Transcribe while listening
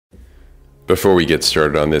Before we get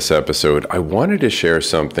started on this episode, I wanted to share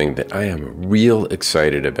something that I am real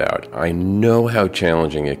excited about. I know how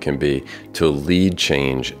challenging it can be to lead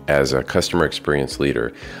change as a customer experience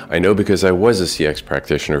leader. I know because I was a CX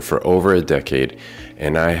practitioner for over a decade,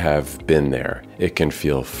 and I have been there. It can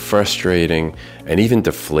feel frustrating and even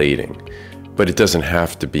deflating, but it doesn't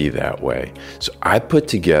have to be that way. So I put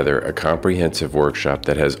together a comprehensive workshop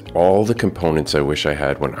that has all the components I wish I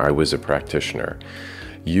had when I was a practitioner.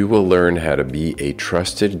 You will learn how to be a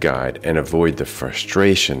trusted guide and avoid the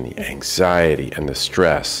frustration, the anxiety, and the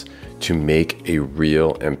stress to make a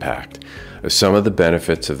real impact. Some of the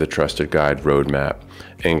benefits of the Trusted Guide Roadmap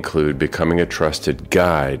include becoming a trusted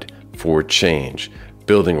guide for change,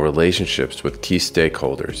 building relationships with key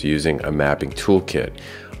stakeholders using a mapping toolkit,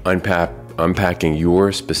 unpacking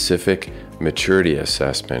your specific maturity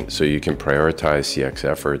assessment so you can prioritize CX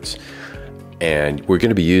efforts. And we're going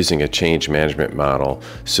to be using a change management model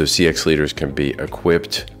so CX leaders can be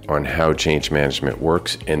equipped on how change management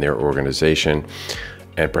works in their organization.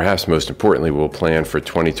 And perhaps most importantly, we'll plan for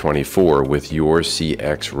 2024 with your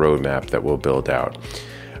CX roadmap that we'll build out.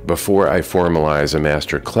 Before I formalize a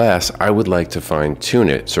master class, I would like to fine tune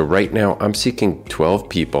it. So right now I'm seeking 12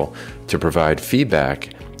 people to provide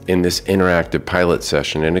feedback in this interactive pilot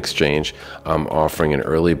session. In exchange, I'm offering an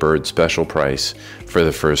early bird special price for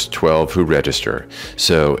the first 12 who register.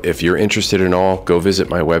 So if you're interested in all, go visit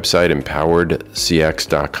my website,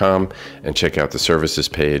 empoweredcx.com, and check out the services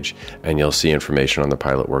page, and you'll see information on the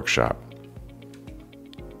pilot workshop.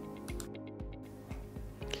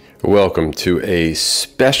 Welcome to a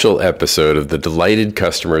special episode of the Delighted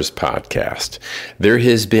Customers podcast. There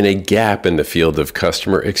has been a gap in the field of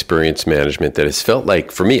customer experience management that has felt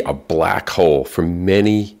like, for me, a black hole for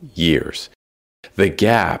many years. The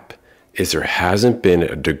gap is there hasn't been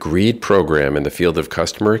a degreed program in the field of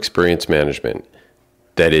customer experience management,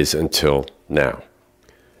 that is, until now.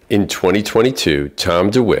 In 2022,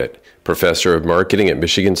 Tom DeWitt, professor of marketing at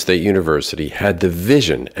Michigan State University, had the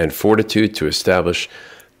vision and fortitude to establish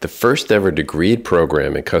the first ever degreed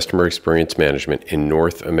program in customer experience management in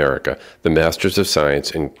North America, the Masters of Science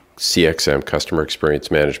in CXM Customer Experience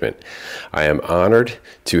Management. I am honored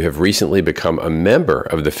to have recently become a member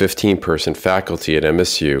of the 15-person faculty at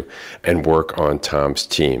MSU and work on Tom's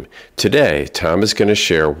team. Today, Tom is going to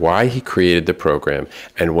share why he created the program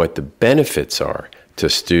and what the benefits are to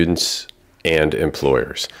students and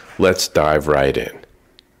employers. Let's dive right in.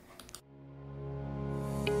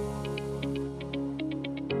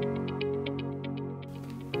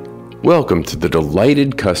 Welcome to the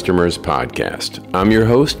Delighted Customers podcast. I'm your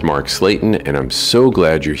host, Mark Slayton, and I'm so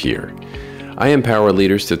glad you're here. I empower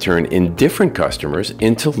leaders to turn indifferent customers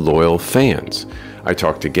into loyal fans. I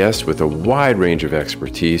talk to guests with a wide range of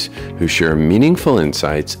expertise who share meaningful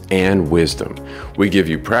insights and wisdom. We give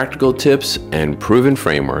you practical tips and proven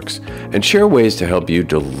frameworks and share ways to help you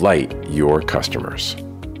delight your customers.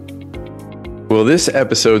 Well, this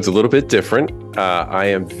episode's a little bit different. I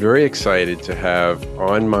am very excited to have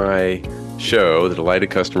on my show, the Delighted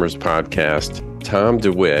Customers podcast, Tom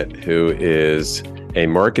DeWitt, who is a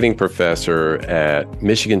marketing professor at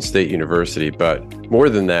Michigan State University. But more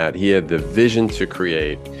than that, he had the vision to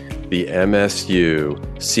create the MSU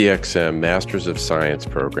CXM Masters of Science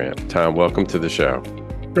program. Tom, welcome to the show.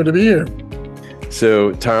 Good to be here.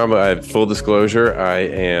 So, Tom, full disclosure, I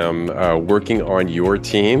am working on your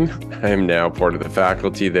team. I am now part of the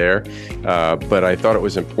faculty there, but I thought it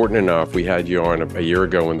was important enough. We had you on a year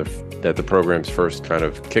ago at the program's first kind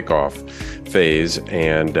of kickoff phase,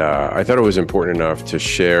 and I thought it was important enough to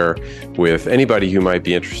share with anybody who might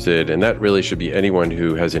be interested, and that really should be anyone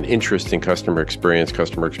who has an interest in customer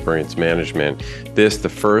experience management. This, the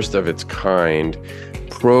first of its kind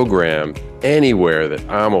program anywhere that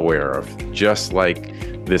I'm aware of, just like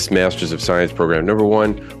this Masters of Science program. Number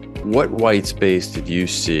one, what white space did you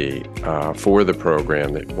see for the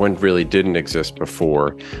program that one really didn't exist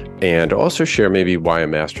before? And also share maybe why a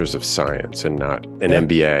Masters of Science and not an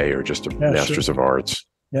MBA or just a Masters of Arts.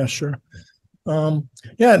 Yeah, sure.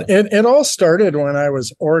 It all started when I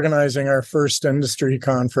was organizing our first industry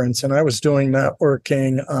conference, and I was doing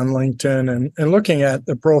networking on LinkedIn and looking at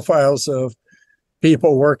the profiles of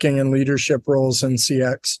people working in leadership roles in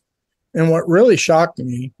CX. And what really shocked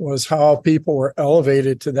me was how people were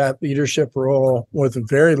elevated to that leadership role with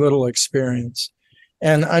very little experience.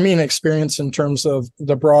 And I mean experience in terms of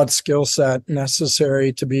the broad skill set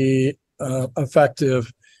necessary to be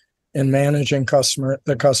effective in managing customer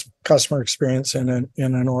experience in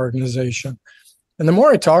an organization. And the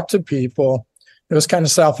more I talked to people, it was kind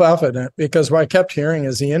of self-evident, because what I kept hearing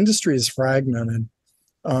is the industry is fragmented.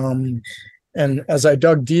 And as I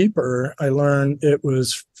dug deeper, I learned it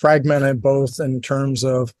was fragmented both in terms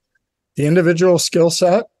of the individual skill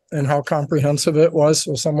set and how comprehensive it was.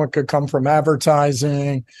 So someone could come from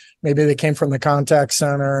advertising, maybe they came from the contact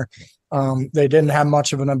center. They didn't have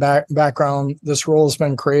much of a background. This role has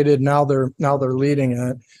been created. Now they're leading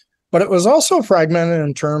it. But it was also fragmented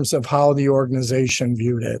in terms of how the organization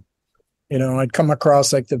viewed it. I'd come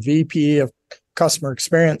across like the VP of customer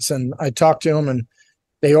experience, and I talked to them, and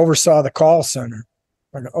they oversaw the call center.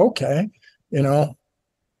 I go, okay,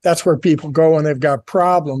 that's where people go when they've got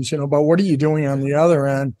problems, but what are you doing on the other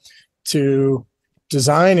end to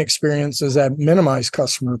design experiences that minimize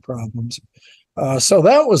customer problems? So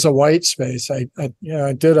that was a white space. I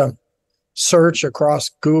did a search across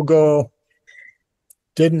Google,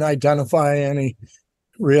 didn't identify any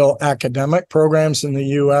real academic programs in the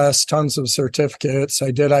U.S., tons of certificates.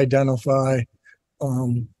 I did identify a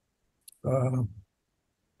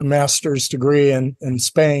master's degree in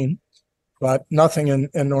Spain, but nothing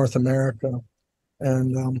in North America.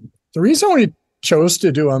 And the reason we chose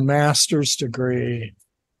to do a master's degree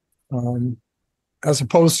as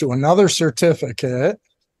opposed to another certificate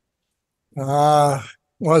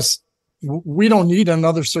was we don't need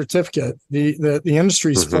another certificate. The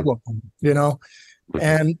industry's full of them,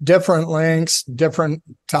 and different lengths, different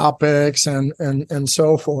topics, and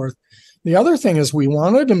so forth. The other thing is we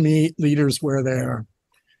wanted to meet leaders where they are.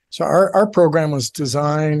 So our program was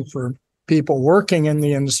designed for people working in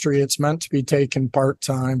the industry. It's meant to be taken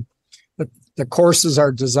part-time. The courses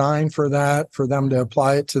are designed for that, for them to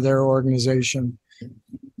apply it to their organization.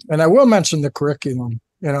 And I will mention the curriculum.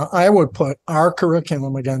 I would put our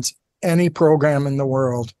curriculum against any program in the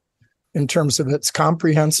world in terms of its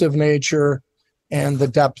comprehensive nature and the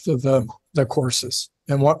depth of the courses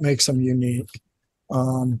and what makes them unique.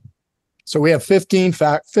 So we have 15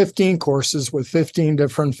 courses with 15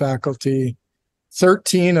 different faculty,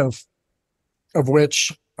 13 of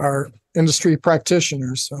which are industry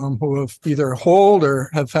practitioners who have either hold or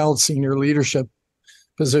have held senior leadership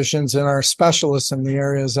positions and are specialists in the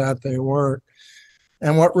areas that they work.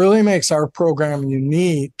 And what really makes our program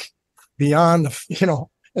unique beyond,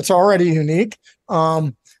 it's already unique.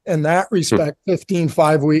 In that respect, 15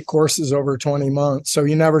 5-week courses over 20 months. So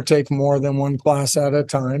you never take more than one class at a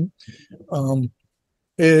time.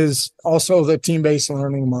 Is also the team-based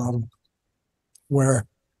learning model, where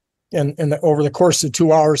over the course of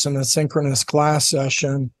 2 hours in a synchronous class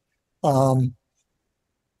session,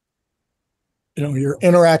 you're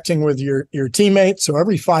interacting with your teammates. So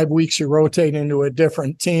every 5 weeks you rotate into a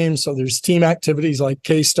different team. So there's team activities like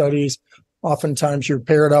case studies. Oftentimes you're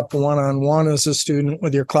paired up one-on-one as a student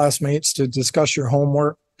with your classmates to discuss your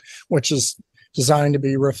homework, which is designed to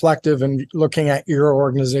be reflective and looking at your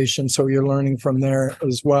organization. So you're learning from there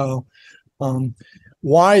as well.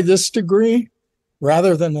 Why this degree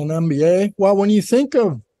rather than an MBA? Well, when you think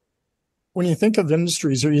of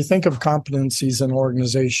industries or you think of competencies in an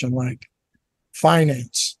organization like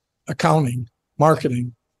finance, accounting,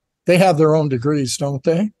 marketing, they have their own degrees, don't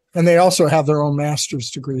they? And they also have their own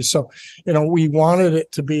master's degrees. So, we wanted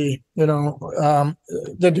it to be, the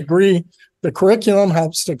degree, the curriculum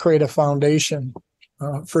helps to create a foundation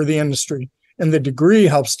for the industry. And the degree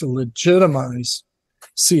helps to legitimize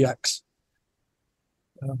CX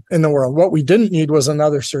in the world. What we didn't need was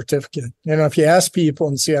another certificate. If you ask people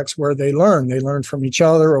in CX where they learn from each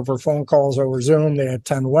other over phone calls, over Zoom. They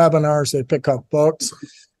attend webinars, they pick up books,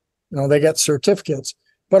 they get certificates.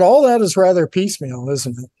 But all that is rather piecemeal,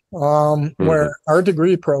 isn't it? Where our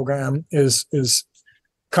degree program is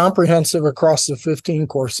comprehensive across the 15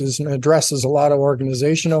 courses and addresses a lot of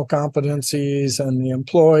organizational competencies and the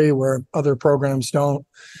employee where other programs don't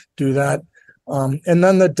do that. And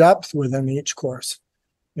then the depth within each course.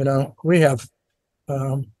 We have,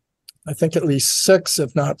 I think, at least 6,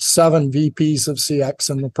 if not 7 VPs of CX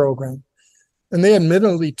in the program. And they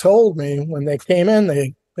admittedly told me when they came in,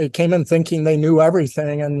 they came in thinking they knew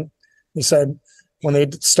everything. And he said, when they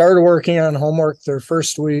started working on homework their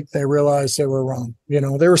first week, they realized they were wrong.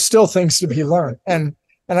 There were still things to be learned. And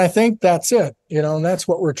I think that's it, and that's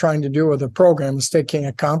what we're trying to do with the program is taking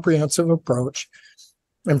a comprehensive approach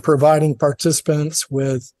and providing participants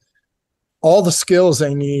with all the skills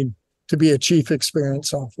they need to be a chief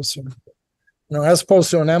experience officer. As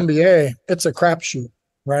opposed to an MBA, it's a crapshoot,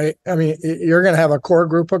 right? I mean, you're going to have a core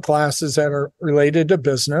group of classes that are related to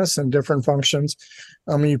business and different functions.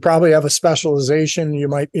 You probably have a specialization you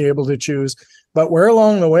might be able to choose, but where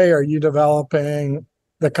along the way are you developing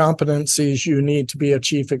the competencies you need to be a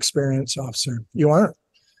chief experience officer? You aren't.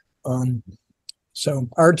 So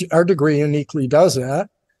our degree uniquely does that.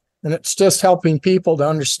 And it's just helping people to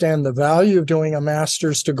understand the value of doing a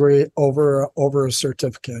master's degree over a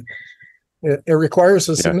certificate. It requires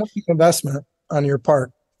a significant investment on your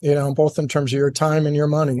part, both in terms of your time and your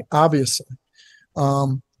money, obviously.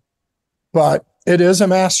 But it is a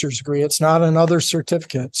master's degree. It's not another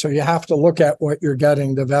certificate. So you have to look at what you're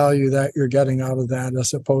getting, the value that you're getting out of that,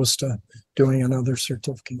 as opposed to doing another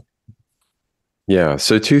certificate. Yeah.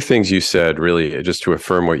 So two things you said, really, just to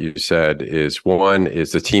affirm what you said, is one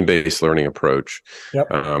is the team-based learning approach. Yep.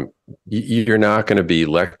 You're not going to be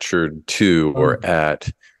lectured to or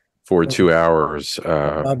at for 2 hours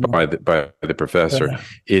by the professor. Yeah.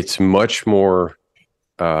 It's much more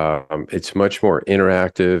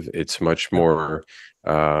interactive. It's much more,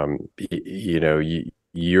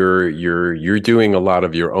 you're doing a lot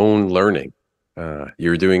of your own learning.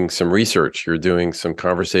 You're doing some research. You're doing some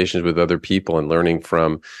conversations with other people and learning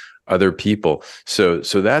from other people. So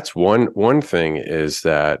that's one thing, is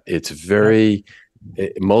that it's very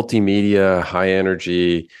multimedia, high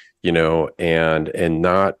energy, and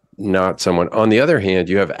not someone. On the other hand,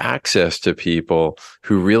 you have access to people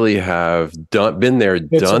who really have been there,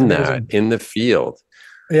 done that in the field.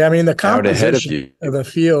 Yeah, I mean, the composition of the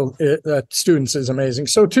field, students, is amazing.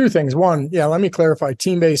 So two things. One, let me clarify,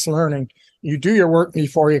 team-based learning. You do your work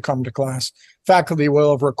before you come to class. Faculty will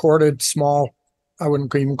have recorded small, I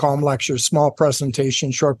wouldn't even call them lectures, small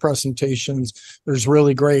presentations, short presentations. There's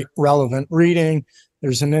really great relevant reading.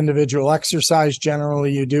 There's an individual exercise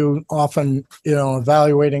generally you do, often,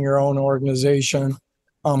 evaluating your own organization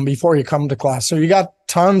before you come to class. So you got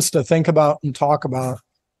tons to think about and talk about.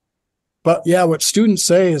 But what students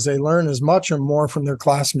say is they learn as much or more from their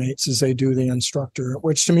classmates as they do the instructor,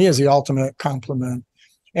 which to me is the ultimate compliment.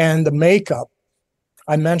 And the makeup,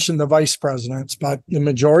 I mentioned the vice presidents, but the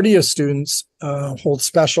majority of students hold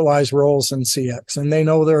specialized roles in CX, and they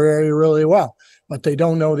know their area really well, but they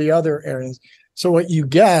don't know the other areas. So what you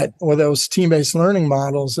get with those team-based learning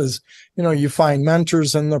models is, you find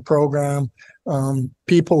mentors in the program,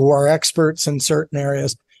 people who are experts in certain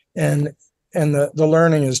areas, and the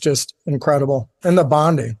learning is just incredible. And the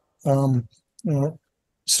bonding,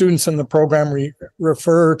 students in the program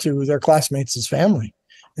refer to their classmates as family.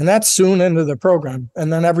 And that's soon into the program.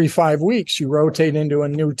 And then every 5 weeks, you rotate into a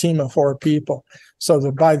new team of 4 people. So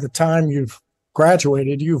that by the time you've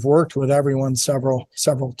graduated, you've worked with everyone several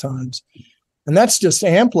times. And that's just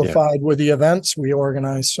amplified with the events we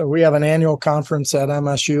organize. So we have an annual conference at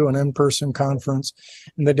MSU, an in-person conference.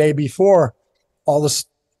 And the day before, all the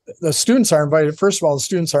students are invited. First of all, the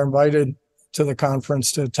students are invited to the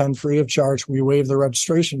conference to attend free of charge. We waive the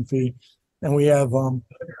registration fee. And we have, I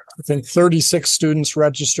think, 36 students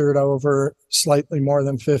registered, over slightly more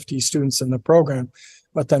than 50 students in the program.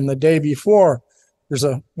 But then the day before, there's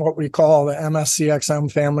what we call the MS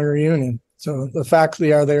CXM family reunion. So the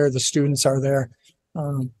faculty are there, the students are there.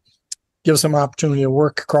 Gives them opportunity to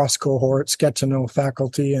work across cohorts, get to know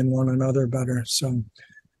faculty and one another better. So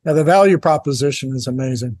the value proposition is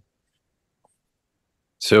amazing.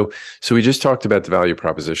 So we just talked about the value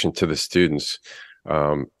proposition to the students.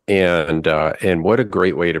 And what a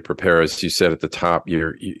great way to prepare. As you said at the top,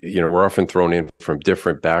 we're often thrown in from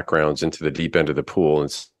different backgrounds into the deep end of the pool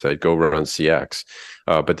and say, go run CX.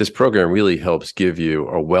 But this program really helps give you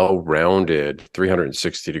a well-rounded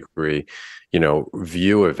 360-degree,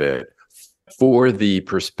 view of it for the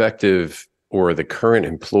perspective or the current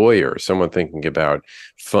employer, someone thinking about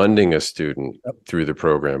funding a student through the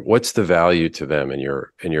program. What's the value to them in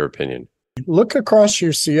your opinion? Look across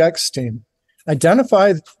your CX team.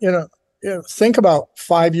 Identify, think about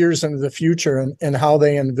 5 years into the future and how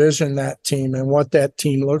they envision that team and what that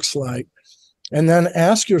team looks like. And then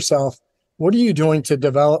ask yourself, what are you doing to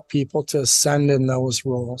develop people to ascend in those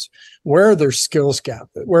roles? Where are their skills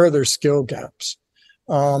gaps? Where are their skill gaps?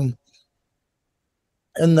 And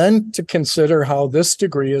then to consider how this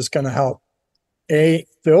degree is going to help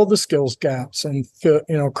fill the skills gaps and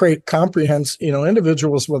create comprehensive,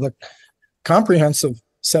 individuals with a comprehensive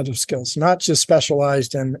set of skills, not just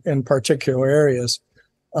specialized in particular areas.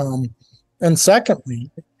 And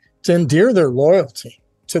secondly, to endear their loyalty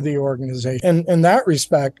to the organization. And in that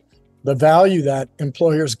respect, the value that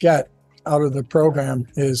employers get out of the program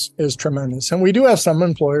is tremendous. And we do have some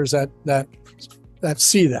employers that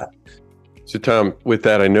see that. So Tom, with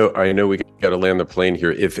that, I know we got to land the plane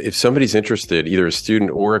here. If somebody's interested, either a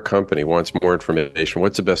student or a company wants more information,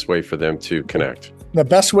 what's the best way for them to connect? The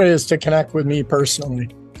best way is to connect with me personally.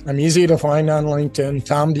 I'm easy to find on LinkedIn,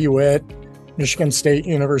 Tom DeWitt, Michigan State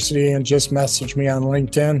University, and just message me on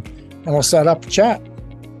LinkedIn and we'll set up a chat.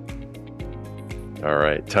 All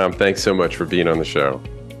right. Tom, thanks so much for being on the show.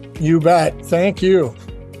 You bet. Thank you.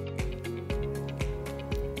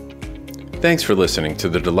 Thanks for listening to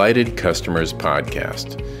the Delighted Customers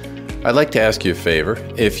Podcast. I'd like to ask you a favor.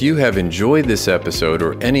 If you have enjoyed this episode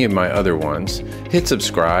or any of my other ones, hit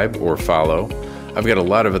subscribe or follow. I've got a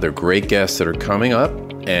lot of other great guests that are coming up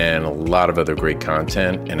and a lot of other great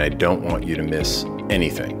content, and I don't want you to miss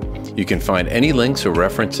anything. You can find any links or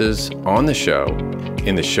references on the show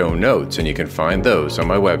in the show notes, and you can find those on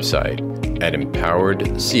my website at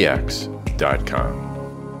empoweredcx.com.